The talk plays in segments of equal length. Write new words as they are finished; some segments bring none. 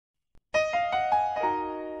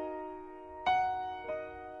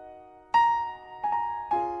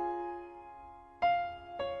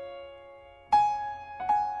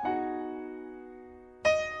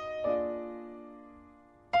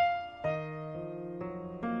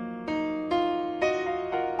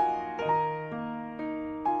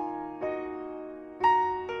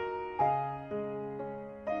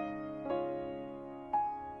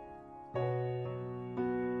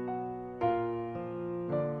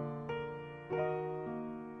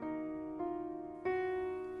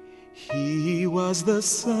He was the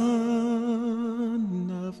Son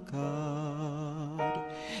of God,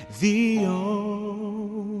 the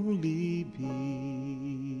only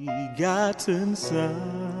begotten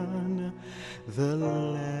Son, the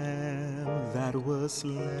Lamb that was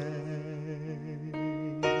slain,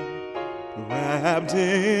 wrapped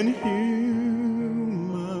in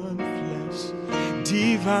human flesh,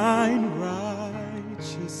 divine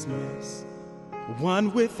righteousness,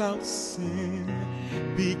 one without sin,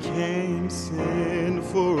 became sin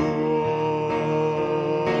for all.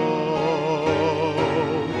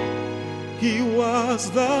 He was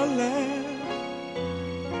the Lamb,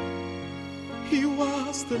 he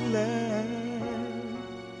was the Lamb,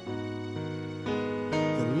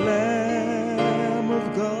 the Lamb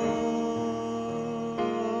of God.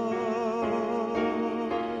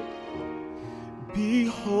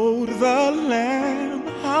 Behold the Lamb,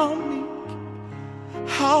 how meek,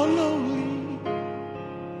 how lowly,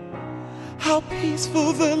 how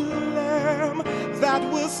peaceful the Lamb that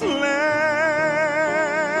was slain,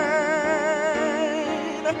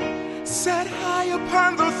 sat high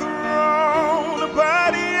upon the throne,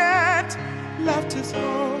 but yet left his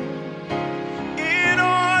home in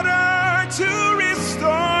order to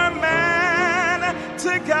restore man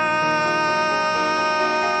to God.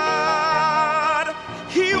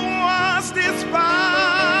 He was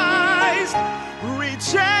despised,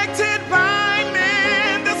 rejected by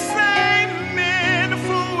men, the same men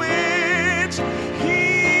for which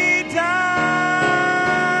he died.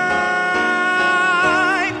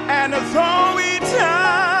 And though he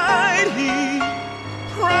died, he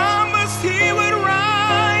promised he would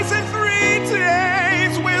rise in 3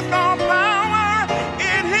 days with all power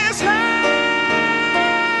in his hand.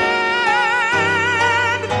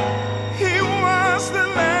 He was the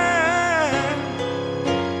Lamb,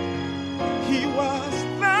 he was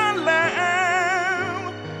the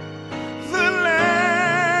Lamb, the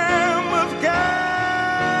Lamb of God.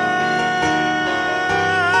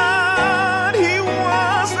 He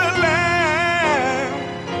was the Lamb,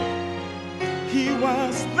 he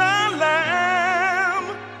was the Lamb,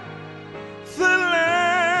 the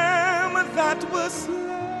Lamb that was slain.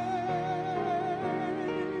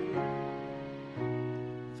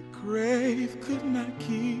 The grave could not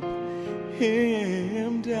keep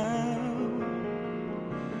him down,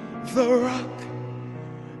 the rock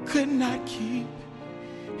could not keep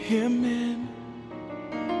him in.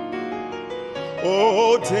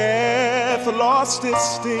 Oh, death lost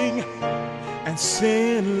its sting, and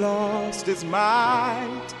sin lost its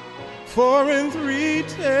might. For in 3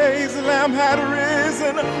 days the Lamb had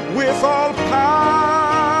risen with all power.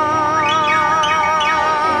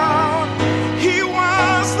 He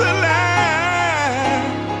was the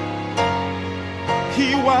Lamb,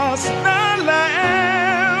 he was the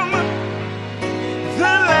Lamb,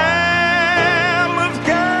 the Lamb of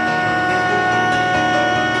God.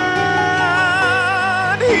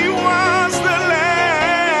 He was the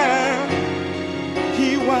Lamb,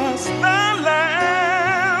 he was the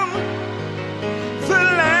Lamb, the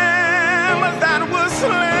Lamb that was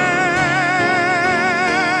slain.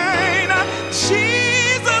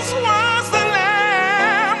 Jesus was the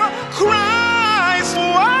Lamb, Christ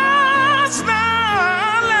was the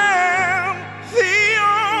Lamb, the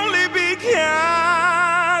only begotten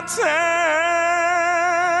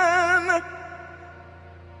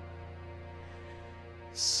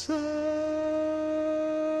Son.